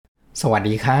สวัส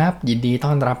ดีครับยินดีต้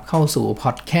อนรับเข้าสู่พ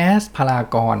อดแคสต์พลา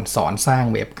กรสอนสร้าง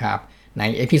เว็บครับใน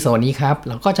เอพิโซดนี้ครับเ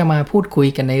ราก็จะมาพูดคุย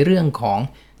กันในเรื่องของ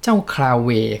เจ้า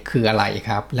Cloudways คืออะไรค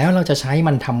รับแล้วเราจะใช้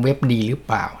มันทำเว็บดีหรือเ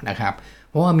ปล่านะครับ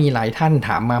เพราะว่ามีหลายท่านถ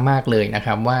ามมามากเลยนะค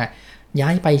รับว่าย้า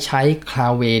ยไปใช้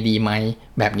Cloudways ดีไหม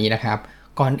แบบนี้นะครับ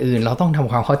ก่อนอื่นเราต้องท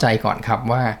ำความเข้าใจก่อนครับ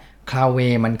ว่า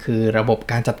Cloudways มันคือระบบ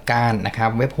การจัดการนะครับ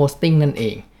เว็บโฮสติ้งนั่นเอ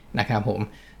งนะครับผม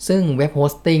ซึ่งเว็บโฮ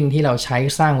สติ้งที่เราใช้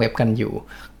สร้างเว็บกันอยู่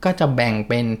ก็จะแบ่ง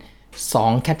เป็น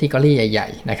2แคตตากรีใหญ่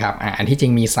ๆนะครับอันที่จริ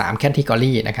งมี3แคตตาก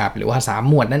รีนะครับหรือว่า3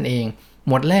หมวดนั่นเองห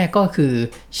มวดแรกก็คือ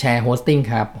แชร์โฮสติ้ง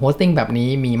ครับโฮสติ้งแบบนี้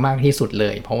มีมากที่สุดเล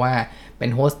ยเพราะว่าเป็น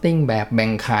โฮสติ้งแบบแบ่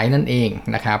งขายนั่นเอง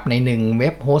นะครับใน1เว็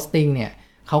บโฮสติ้งเนี่ย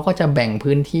เขาก็จะแบ่ง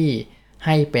พื้นที่ใ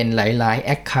ห้เป็นหลาย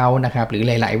ๆ Account นะครับหรือ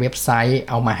หลายๆเว็บไซต์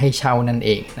เอามาให้เช่านั่นเอ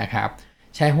งนะครับ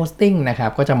แชร์โฮสติ้งนะครั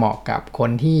บก็จะเหมาะกับคน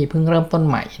ที่เพิ่งเริ่มต้น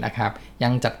ใหม่นะครับยั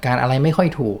งจัดการอะไรไม่ค่อย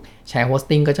ถูกแชร์โฮส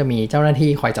ติ้งก็จะมีเจ้าหน้าที่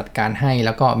คอยจัดการให้แ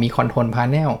ล้วก็มีคอนโทรลพา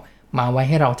เนลมาไว้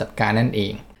ให้เราจัดการนั่นเอ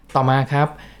งต่อมาครับ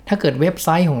ถ้าเกิดเว็บไซ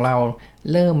ต์ของเรา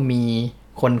เริ่มมี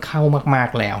คนเข้ามาก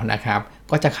ๆแล้วนะครับ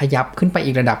ก็จะขยับขึ้นไป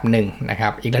อีกระดับหนึ่งนะครั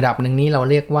บอีกระดับหนึ่งนี้เรา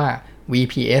เรียกว่า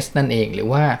VPS นั่นเองหรือ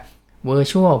ว่า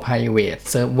Virtual Private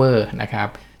Server นะครับ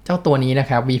เจ้าตัวนี้นะ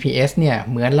ครับ VPS เนี่ย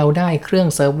เหมือนเราได้เครื่อง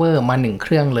เซิร์ฟเวอร์มา1เค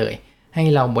รื่องเลยให้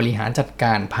เราบริหารจัดก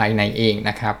ารภายในเอง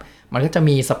นะครับมันก็จะ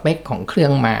มีสเปคของเครื่อ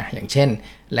งมาอย่างเช่น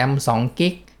แรม2กิ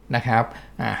กนะครับ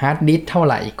ฮาร์ดดิสก์เท่าไ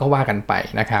หร่ก็ว่ากันไป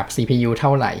นะครับ CPU เท่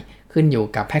าไหร่ขึ้นอยู่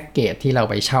กับแพ็กเกจที่เรา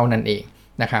ไปเช่านั่นเอง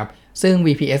นะครับซึ่ง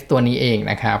VPS ตัวนี้เอง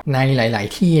นะครับในหลาย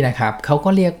ๆที่นะครับเขาก็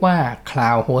เรียกว่า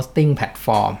Cloud Hosting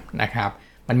Platform นะครับ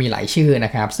มันมีหลายชื่อน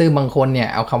ะครับซึ่งบางคนเนี่ย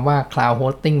เอาคำว่า Cloud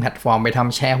Hosting Platform ไปท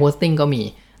ำ Share Hosting ก็มี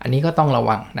อันนี้ก็ต้องระ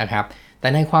วังนะครับแต่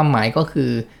ในความหมายก็คื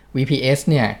อ VPS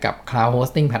เนี่ยกับ Cloud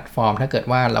Hosting Platform ถ้าเกิด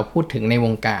ว่าเราพูดถึงในว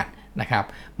งการนะครับ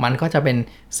มันก็จะเป็น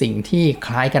สิ่งที่ค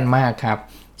ล้ายกันมากครับ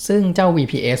ซึ่งเจ้า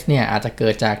VPS เนี่ยอาจจะเกิ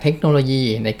ดจากเทคโนโลยี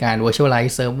ในการ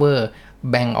Virtualize Server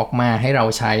แบ่งออกมาให้เรา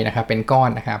ใช้นะครับเป็นก้อน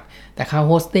นะครับแต่ Cloud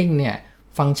Hosting เนี่ย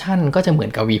ฟังก์ชันก็จะเหมือ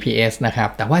นกับ VPS นะครับ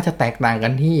แต่ว่าจะแตกต่างกั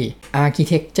นที่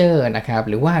Architecture นะครับ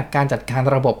หรือว่าการจัดการ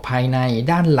ระบบภายใน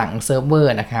ด้านหลังเซิร์ฟเวอ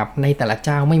ร์นะครับในแต่ละเ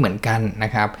จ้าไม่เหมือนกันน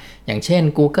ะครับอย่างเช่น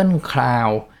Google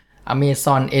Cloud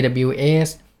Amazon AWS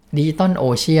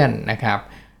DigitalOcean นะครับ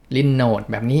Linode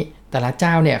แบบนี้แต่ละเจ้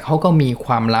าเนี่ยเขาก็มีค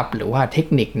วามลับหรือว่าเทค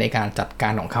นิคในการจัดกา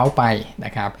รของเขาไปน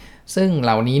ะครับซึ่งเห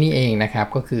ล่านี้นี่เองนะครับ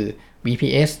ก็คือ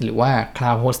VPS หรือว่า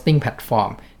Cloud Hosting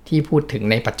Platform ที่พูดถึง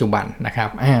ในปัจจุบันนะครับ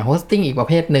Hosting อีกประ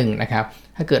เภทหนึ่งนะครับ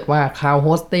ถ้าเกิดว่า Cloud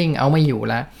Hosting เอาไม่อยู่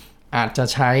แล้วอาจจะ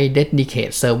ใช้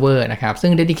Dedicated Server นะครับซึ่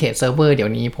ง Dedicated Server เดี๋ย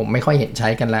วนี้ผมไม่ค่อยเห็นใ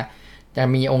ช้กันแล้วจะ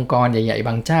มีองค์กรใหญ่ๆบ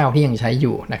างเจ้าที่ยังใช้อ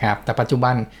ยู่นะครับแต่ปัจจุ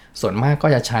บันส่วนมากก็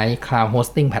จะใช้ Cloud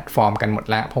Hosting Platform กันหมด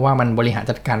แล้วเพราะว่ามันบริหาร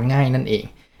จัดการง่ายนั่นเอง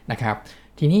นะครับ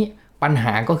ทีนี้ปัญห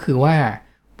าก็คือว่า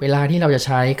เวลาที่เราจะใ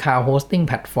ช้ Cloud Hosting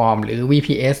Platform หรือ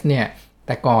VPS เนี่ยแ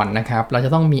ต่ก่อนนะครับเราจ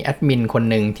ะต้องมีแอดมินคน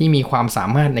หนึ่งที่มีความสา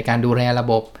มารถในการดูแลระ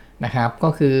บบนะครับก็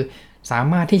คือสา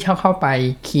มารถที่จะเข้าไป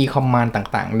Key Command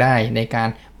ต่างๆได้ในการ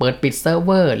เปิดปิดเซิร์ฟเว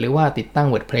อร์หรือว่าติดตั้ง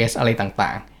WordPress อะไรต่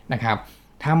างๆนะครับ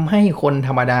ทำให้คนธ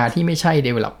รรมดาที่ไม่ใช่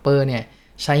Developer เนี่ย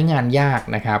ใช้งานยาก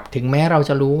นะครับถึงแม้เราจ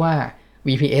ะรู้ว่า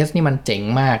VPS นี่มันเจ๋ง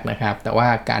มากนะครับแต่ว่า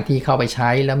การที่เข้าไปใช้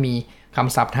แล้วมีค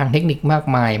ำศัพท์ทางเทคนิคมาก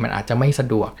มายมันอาจจะไม่สะ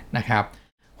ดวกนะครับ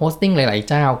โฮสติ้งหลายๆ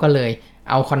เจ้าก็เลย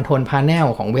เอาคอนโทรลพาเนล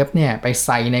ของเว็บเนี่ยไปใ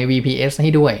ส่ใน VPS ให้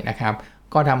ด้วยนะครับ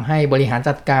ก็ทำให้บริหาร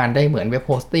จัดการได้เหมือนเว็บโ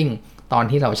ฮสติ้งตอน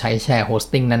ที่เราใช้แชร์โฮส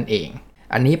ติ้งนั่นเอง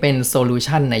อันนี้เป็นโซลู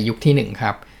ชันในยุคที่1ค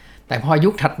รับแต่พอยุ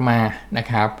คถัดมานะ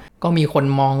ครับก็มีคน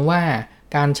มองว่า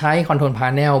การใช้คอนโทรลพา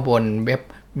เนลบนเว็บ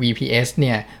VPS เ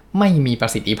นี่ยไม่มีปร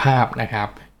ะสิทธิภาพนะครับ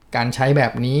การใช้แบ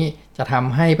บนี้จะท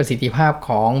ำให้ประสิทธิภาพข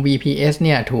อง VPS เ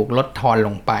นี่ยถูกลดทอนล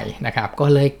งไปนะครับก็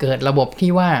เลยเกิดระบบ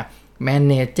ที่ว่า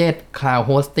Managed Cloud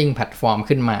Hosting Platform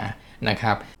ขึ้นมานะค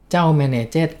รับเจ้า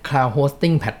Managed Cloud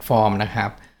Hosting Platform นะครั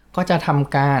บก็จะท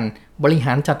ำการบริห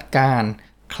ารจัดการ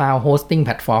Cloud Hosting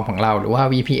Platform ของเราหรือว่า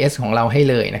VPS ของเราให้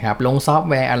เลยนะครับลงซอฟต์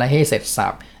แวร์อะไรให้เสร็จสั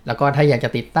บแล้วก็ถ้าอยากจะ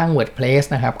ติดตั้ง WordPress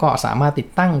นะครับก็สามารถติด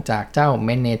ตั้งจากเจ้า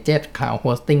Managed Cloud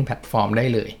Hosting Platform ได้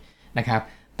เลยนะครับ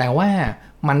แต่ว่า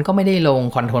มันก็ไม่ได้ลง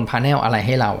คอนโทรลพาเนลอะไรใ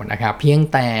ห้เรานะครับเพียง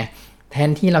แต่แทน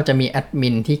ที่เราจะมีแอดมิ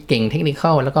นที่เก่งเทคนิค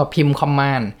แล้วก็พิมพ์คอมม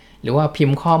านด์หรือว่าพิม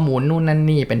พ์ข้อมูลนู่นนั่น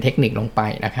นี่เป็นเทคนิคลงไป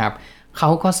นะครับเขา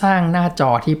ก็สร้างหน้าจ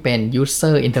อที่เป็น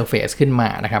User Interface ขึ้นมา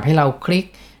นะครับให้เราคลิก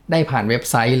ได้ผ่านเว็บ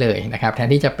ไซต์เลยนะครับแทน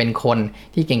ที่จะเป็นคน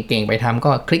ที่เก่งๆไปทำ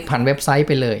ก็คลิกผ่านเว็บไซต์ไ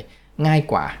ปเลยง่าย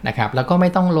กว่านะครับแล้วก็ไม่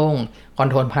ต้องลงคอน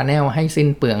โทรลพาเนลให้สิ้น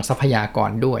เปลืองทรัพยาก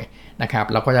รด้วยนะครับ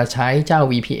เราก็จะใช้เจ้า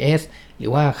VPS หรื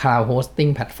อว่า Cloud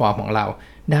Hosting Platform ของเรา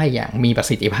ได้อย่างมีประ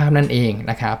สิทธิภาพนั่นเอง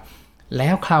นะครับแล้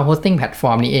ว Cloud Hosting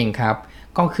Platform นี้เองครับ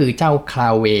ก็คือเจ้า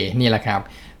Cloudways นี่แหละครับ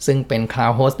ซึ่งเป็น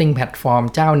Cloud Hosting Platform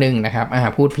เจ้าหนึ่งนะครับ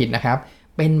พูดผิดนะครับ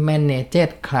เป็น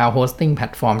Managed Cloud Hosting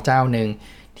Platform เจ้าหนึ่ง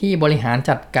ที่บริหาร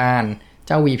จัดการเ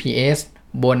จ้า VPS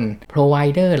บน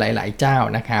provider หลายๆเจ้า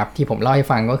นะครับที่ผมเล่าให้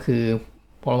ฟังก็คือ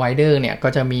provider เนี่ยก็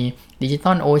จะมี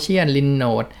DigitalOcean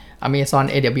Linode Amazon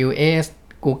AWS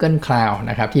Google Cloud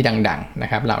นะครับที่ดังๆนะ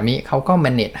ครับเหล่านี้เขาก็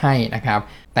manage ให้นะครับ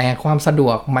แต่ความสะด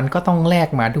วกมันก็ต้องแลก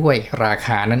มาด้วยราค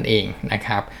านั่นเองนะค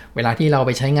รับเวลาที่เราไป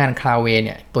ใช้งาน Cloudways เ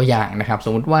นี่ยตัวอย่างนะครับส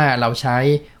มมุติว่าเราใช้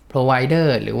provider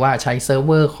หรือว่าใช้เซิร์ฟเ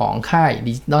วอร์ของค่าย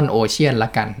DigitalOcean ละ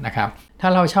กันนะครับถ้า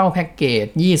เราเช่าแพ็กเกจ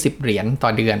20เหรียญต่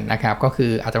อเดือนนะครับก็คื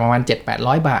ออาจจะประมาณ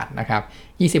 7-800 บาทนะครับ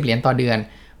20เหรียญต่อเดือน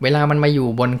เวลามันมาอยู่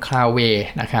บน Cloudways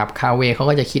นะครับ Cloudways เขา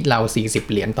ก็จะคิดเรา40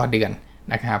เหรียญต่อเดือน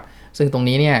นะครับซึ่งตรง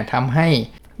นี้เนี่ยทำให้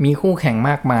มีคู่แข่ง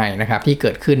มากมายนะครับที่เ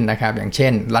กิดขึ้นนะครับอย่างเช่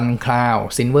น Run Cloud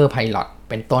Silver Pilot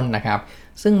เป็นต้นนะครับ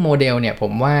ซึ่งโมเดลเนี่ยผ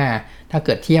มว่าถ้าเ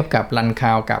กิดเทียบกับ Run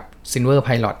Cloud กับ Silver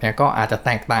Pilot เนี่ยก็อาจจะแ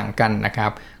ตกต่างกันนะครั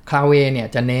บ Cloudways เนี่ย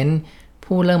จะเน้น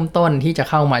ผู้เริ่มต้นที่จะ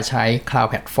เข้ามาใช้ Cloud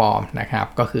Platform นะครับ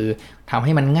ก็คือทำใ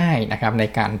ห้มันง่ายนะครับใน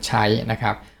การใช้นะค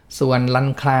รับส่วน Run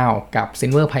Cloud กับ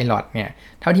Silver Pilot เนี่ย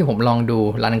เท่าที่ผมลองดู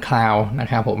Run Cloud นะ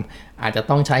ครับผมอาจจะ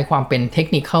ต้องใช้ความเป็นเทค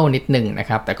นิคนิดหนึ่งนะ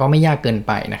ครับแต่ก็ไม่ยากเกินไ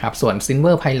ปนะครับส่วน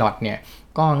Silver Pilot เนี่ย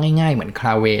ก็ง่ายๆเหมือน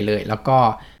Cloudways เลยแล้วก็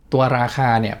ตัวราคา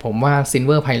เนี่ยผมว่า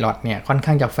Silver Pilot เนี่ยค่อน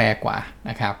ข้างจะแฟร์กว่า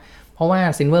นะครับเพราะว่า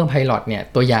Silver Pilot เนี่ย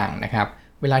ตัวอย่างนะครับ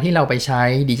เวลาที่เราไปใช้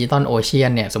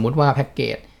DigitalOcean เนี่ยสมมุติว่าแพ็กเก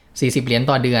จ40เหรียญ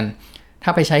ต่อเดือนถ้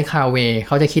าไปใช้ Cloudways เ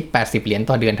ขาจะคิด80เหรียญ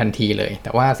ต่อเดือนทันทีเลยแ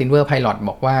ต่ว่า Silver Pilot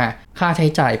บอกว่าค่าใช้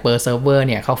จ่าย per server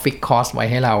เนี่ยเขา fix cost ไว้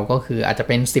ให้เราก็คืออาจจะเ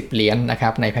ป็น10เหรียญนะครั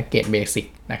บในแพ็กเกจ Basic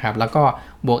นะครับแล้วก็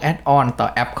บวก add-on ต่อ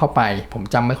แอปเข้าไปผม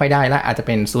จำไม่ค่อยได้ละอาจจะเ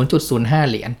ป็น 0.05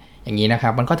 เหรียญอย่างนี้นะครั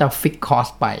บมันก็จะ fix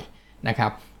cost ไปนะครั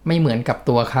บไม่เหมือนกับ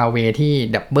ตัว Cloudways ที่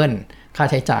ดับเบิลค่า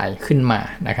ใช้จ่ายขึ้นมา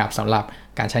นะครับสำหรับ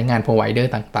การใช้งาน provider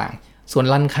ต่างๆส่วน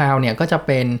Run Cloud เนี่ยก็จะเ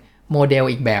ป็นโมเดล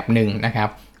อีกแบบหนึ่งนะครับ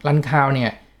Run Cloud เนี่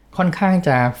ยค่อนข้างจ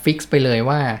ะฟิกซ์ไปเลย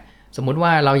ว่าสมมุติว่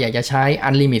าเราอยากจะใช้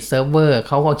Unlimit Server เ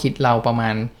ขาก็คิดเราประมา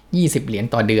ณ20เหรียญ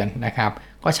ต่อเดือนนะครับ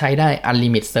ก็ใช้ได้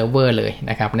Unlimit Server เลย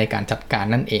นะครับในการจัดการ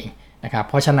นั่นเองนะครับ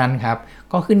เพราะฉะนั้นครับ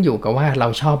ก็ขึ้นอยู่กับว่าเรา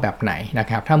ชอบแบบไหนนะ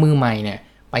ครับถ้ามือใหม่เนี่ย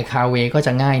ไป Cloudways ก็จ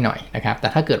ะง่ายหน่อยนะครับแต่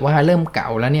ถ้าเกิดว่าเริ่มเก่า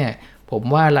แล้วเนี่ยผม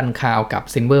ว่า Run Cloud กับ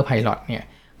Silver Pilot เนี่ย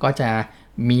ก็จะ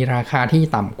มีราคาที่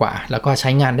ต่ำกว่าแล้วก็ใช้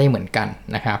งานได้เหมือนกัน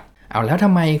นะครับเอาแล้วท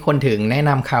ำไมคนถึงแนะน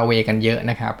ำ Cloudways กันเยอะ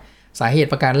นะครับสาเหตุ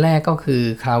ประการแรกก็คือ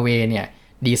Cloudways เนี่ย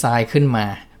ดีไซน์ขึ้นมา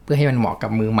เพื่อให้มันเหมาะกั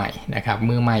บมือใหม่นะครับ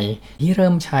มือใหม่ที่เริ่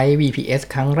มใช้ VPS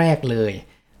ครั้งแรกเลย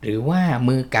หรือว่า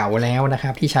มือเก่าแล้วนะค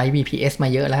รับที่ใช้ VPS มา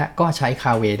เยอะแล้วก็ใช้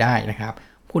Cloudways ได้นะครับ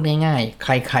พูดง่ายๆใ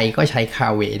ครๆก็ใช้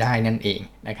Cloudways ได้นั่นเอง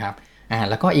นะครับ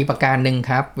แล้วก็อีกประการหนึ่ง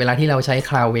ครับเวลาที่เราใช้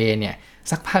Cloudways เนี่ย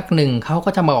สักพักหนึ่งเขา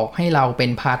ก็จะบอกให้เราเป็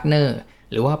นพาร์ทเนอร์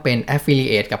หรือว่าเป็น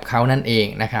Affiliate กับเขานั่นเอง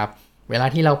นะครับเวลา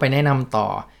ที่เราไปแนะนำต่อ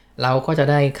เราก็จะ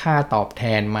ได้ค่าตอบแท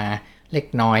นมาเล็ก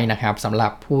น้อยนะครับสำหรั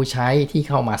บผู้ใช้ที่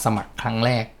เข้ามาสมัครครั้งแ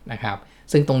รกนะครับ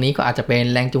ซึ่งตรงนี้ก็อาจจะเป็น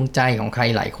แรงจูงใจของใคร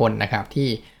หลายคนนะครับที่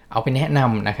เอาไปแนะน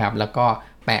ำนะครับแล้วก็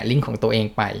แปะลิงก์ของตัวเอง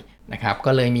ไปนะครับ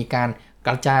ก็เลยมีการก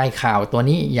ระจายข่าวตัว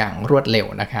นี้อย่างรวดเร็ว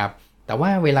นะครับแต่ว่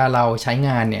าเวลาเราใช้ง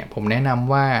านเนี่ยผมแนะน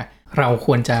ำว่าเราค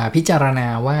วรจะพิจารณา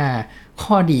ว่า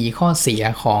ข้อดีข้อเสีย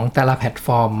ของแต่ละแพลตฟ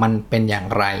อร์มมันเป็นอย่าง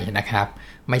ไรนะครับ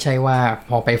ไม่ใช่ว่า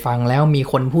พอไปฟังแล้วมี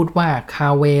คนพูดว่า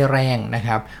Cloudways แรงนะค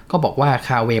รับก็บอกว่า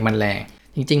Cloudways มันแรง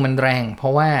จริงๆมันแรงเพรา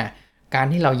ะว่าการ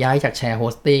ที่เราย้ายจากแชร์โฮ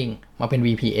สติ้งมาเป็น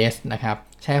VPS นะครับ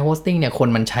แชร์โฮสติ้งเนี่ยคน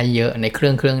มันใช้เยอะในเครื่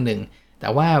องหนึ่งแต่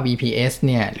ว่า VPS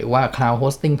เนี่ยหรือว่า Cloud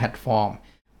Hosting Platform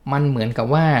มันเหมือนกับ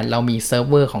ว่าเรามีเซิร์ฟ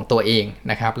เวอร์ของตัวเอง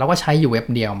นะครับแล้วก็ใช้อยู่เว็บ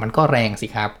เดียวมันก็แรงสิ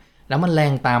ครับแล้วมันแร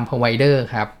งตาม provider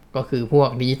ครับก็คือพวก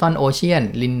DigitalOcean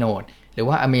Linode หรือ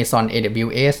ว่า Amazon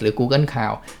AWS หรือ Google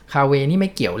Cloud Cloudways นี่ไม่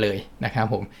เกี่ยวเลยนะครับ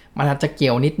ผมมันอาจจะเกี่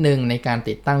ยวนิดนึงในการ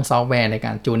ติดตั้งซอฟต์แวร์ในก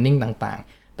ารจูนนิ่งต่าง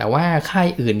ๆแต่ว่าค่าย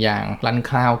อื่นอย่าง Run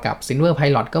Cloud กับ Silver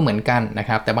Pilot ก็เหมือนกันนะค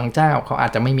รับแต่บางเจ้าเขาอา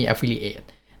จจะไม่มี Affiliate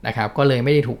นะครับก็เลยไ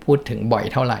ม่ได้ถูกพูดถึงบ่อย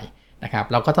เท่าไหร่นะครับ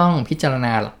เราก็ต้องพิจารณ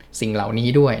าสิ่งเหล่านี้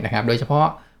ด้วยนะครับโดยเฉพาะ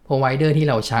provider ที่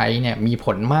เราใช้เนี่ยมีผ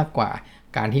ลมากกว่า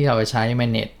การที่เราใช้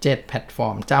Managed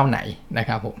Platform เจ้าไหนนะค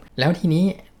รับผมแล้วทีนี้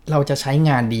เราจะใช้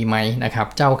งานดีไหมนะครับ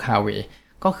เจ้า Cloudways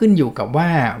ก็ขึ้นอยู่กับว่า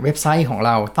เว็บไซต์ของเ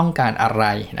ราต้องการอะไร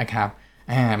นะครับ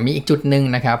มีอีกจุดหนึ่ง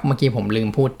นะครับเมื่อกี้ผมลืม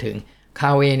พูดถึง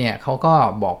Cloudways เนี่ยเขาก็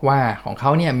บอกว่าของเข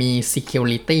าเนี่ยมี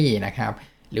security นะครับ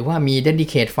หรือว่ามี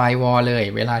dedicate firewall เลย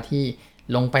เวลาที่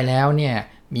ลงไปแล้วเนี่ย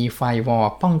มี firewall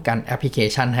ป้องกันแอปพลิเค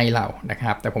ชันให้เรานะค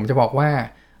รับแต่ผมจะบอกว่า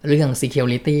เรื่อง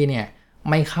security เนี่ย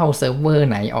ไม่เข้าเซิร์ฟเวอร์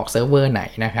ไหนออกเซิร์ฟเวอร์ไหน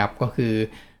นะครับก็คือ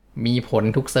มีผล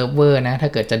ทุกเซิร์ฟเวอร์นะถ้า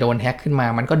เกิดจะโดนแฮ็กขึ้นมา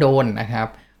มันก็โดนนะครับ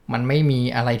มันไม่มี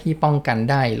อะไรที่ป้องกัน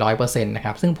ได้ 100% นะค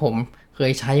รับซึ่งผมเค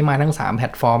ยใช้มาทั้ง3แพล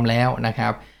ตฟอร์มแล้วนะครั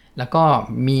บ แล้วก็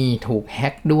มีถูกแฮ็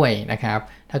กด้วยนะครับ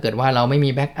ถ้าเกิดว่าเราไม่มี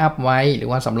แบ็กอัพไว้หรือ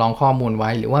ว่าสำรองข้อมูลไว้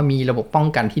หรือว่ามีระบบป้อง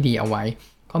กันที่ดีเอาไว้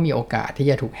ก็มีโอกาสที่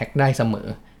จะถูกแฮ็กได้เสมอ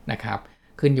นะครับ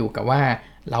ขึ้นอยู่กับว่า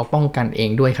เราป้องกันเอง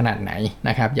ด้วยขนาดไหนน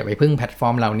ะครับอย่าไปพึ่งแพลตฟอ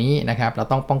ร์มเหล่านี้นะครับเรา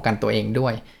ต้องป้องกันตัวเองด้ว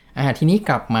ยทีนี้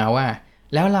กลับมาว่า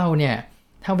แล้วเราเนี่ย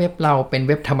ถ้าเว็บเราเป็นเ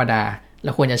ว็บธรรมดาเร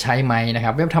าควรจะใช้ไหมนะค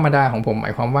รับเว็บธรรมดาของผมหม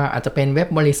ายความว่าอาจจะเป็นเว็บ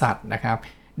บริษัทนะครับ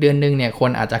เดือนนึงเนี่ยค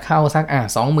นอาจจะเข้าสัก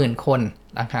20,000 คน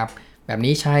นะครับแบบ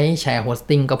นี้ใช้แชร์โฮส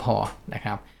ติ้งก็พอนะค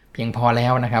รับเพียงพอแล้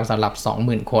วนะครับสำหรับ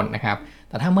 20,000 คนนะครับ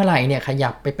แต่ถ้าเมื่อไหร่เนี่ยขยั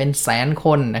บไปเป็นแสนค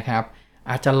นนะครับ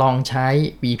อาจจะลองใช้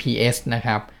VPS นะค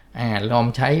รับลอง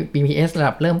ใช้ VPS ระ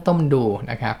ดับเริ่มต้นดู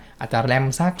นะครับอาจจะแรม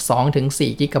สัก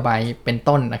 2-4 GB เป็น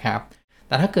ต้นนะครับแ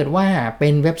ต่ถ้าเกิดว่าเป็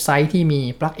นเว็บไซต์ที่มี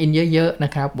ปลั๊กอินเยอะๆน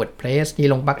ะครับ WordPress ที่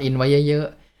ลงปลั๊กอินไว้เยอะ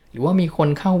ๆหรือว่ามีคน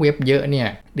เข้าเว็บเยอะเนี่ย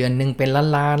เดือนนึงเป็น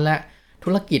ล้านๆและธุ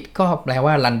รกิจก็แปล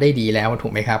ว่ารันได้ดีแล้วถู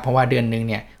กไหมครับเพราะว่าเดือนนึง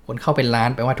เนี่ยคนเข้าเป็นล้าน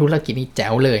แปลว่าธุรกิจนี้แจ๋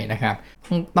วเลยนะครับ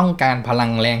ต้องการพลั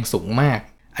งแรงสูงมาก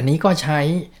อันนี้ก็ใช้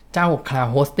เจ้า Cloud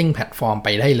Hosting Platform ไป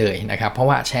ได้เลยนะครับเพราะ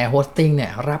ว่าแชร์โฮสติ้งเนี่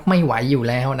ยรับไม่ไหวอยู่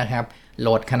แล้วนะครับโหล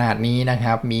ดขนาดนี้นะค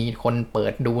รับมีคนเปิ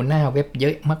ดดูหน้าเว็บเย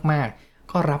อะมาก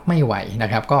ๆก็รับไม่ไหวนะ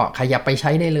ครับก็ขยับไปใ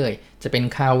ช้ได้เลยจะเป็น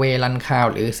Cloudways Run Cloud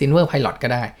หรือ Silver Pilot ก็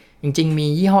ได้จริงๆมี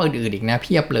ยี่ห้ออื่นๆอีกนะเ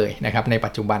พียบเลยนะครับใน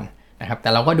ปัจจุบันนะครับแต่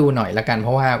เราก็ดูหน่อยละกันเพร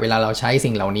าะว่าเวลาเราใช้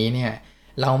สิ่งเหล่านี้เนี่ย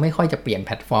เราไม่ค่อยจะเปลี่ยนแพ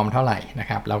ลตฟอร์มเท่าไหร่นะ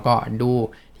ครับเราก็ดู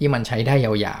ที่มันใช้ได้ย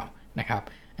าวๆนะครับ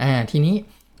ทีนี้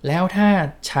แล้วถ้า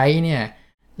ใช้เนี่ย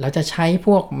เราจะใช้พ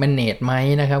วก manage ไหม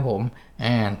นะครับผม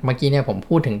เมื่อกี้เนี่ยผม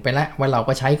พูดถึงไปแล้วว่าเรา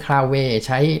ก็ใช้ Cloudways ใ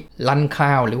ช้ Run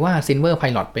Cloud หรือว่า Silver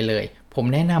Pilot ไปเลยผม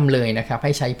แนะนำเลยนะครับใ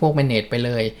ห้ใช้พวก manage ไปเ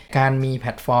ลยการมีแพล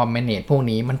ตฟอร์ม manage พวก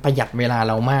นี้มันประหยัดเวลา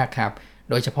เรามากครับ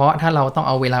โดยเฉพาะถ้าเราต้องเ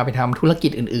อาเวลาไปทำธุรกิ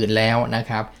จอื่นๆแล้วนะ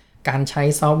ครับการใช้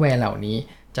ซอฟต์แวร์เหล่านี้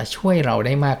จะช่วยเราไ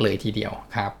ด้มากเลยทีเดียว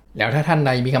ครับแล้วถ้าท่านใ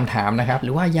ดมีคำถามนะครับห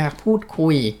รือว่าอยากพูดคุ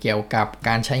ยเกี่ยวกับก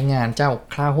ารใช้งานเจ้า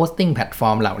Cloud Hosting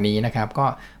Platform เหล่านี้นะครับก็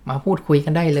มาพูดคุยกั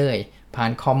นได้เลยผ่า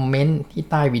นคอมเมนต์ที่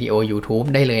ใต้วิดีโอ YouTube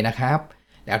ได้เลยนะครับ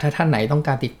แล้วถ้าท่านไหนต้องก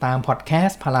ารติดตามพอดแคส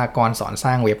ต์พลากรสอนส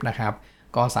ร้างเว็บนะครับ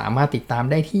ก็สามารถติดตาม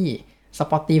ได้ที่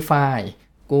Spotify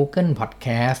Google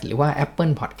Podcast หรือว่า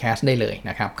Apple Podcast ได้เลย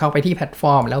นะครับเข้าไปที่แพลตฟ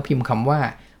อร์มแล้วพิมพ์คำว่า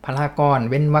พลากร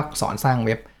เว้นวรรคสอนสร้างเ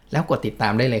ว็บแล้วกดติดตา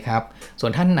มได้เลยครับส่ว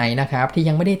นท่านไหนนะครับที่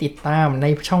ยังไม่ได้ติดตามใน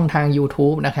ช่องทาง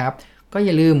YouTube นะครับก็อ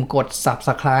ย่าลืมกด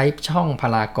Subscribe ช่องพ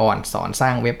ลากรสอนสร้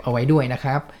างเว็บเอาไว้ด้วยนะค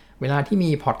รับเวลาที่มี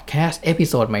พอดแคสต์เอพิ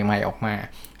โซดใหม่ๆออกมา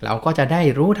เราก็จะได้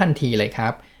รู้ทันทีเลยครั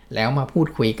บแล้วมาพูด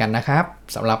คุยกันนะครับ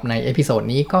สำหรับในเอพิโซด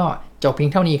นี้ก็จบเพียง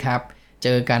เท่านี้ครับเจ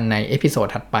อกันในเอพิโซด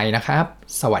ถัดไปนะครับ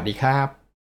สวัสดีครับ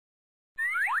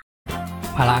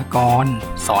พลากร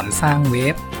สอนสร้างเว็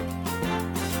บ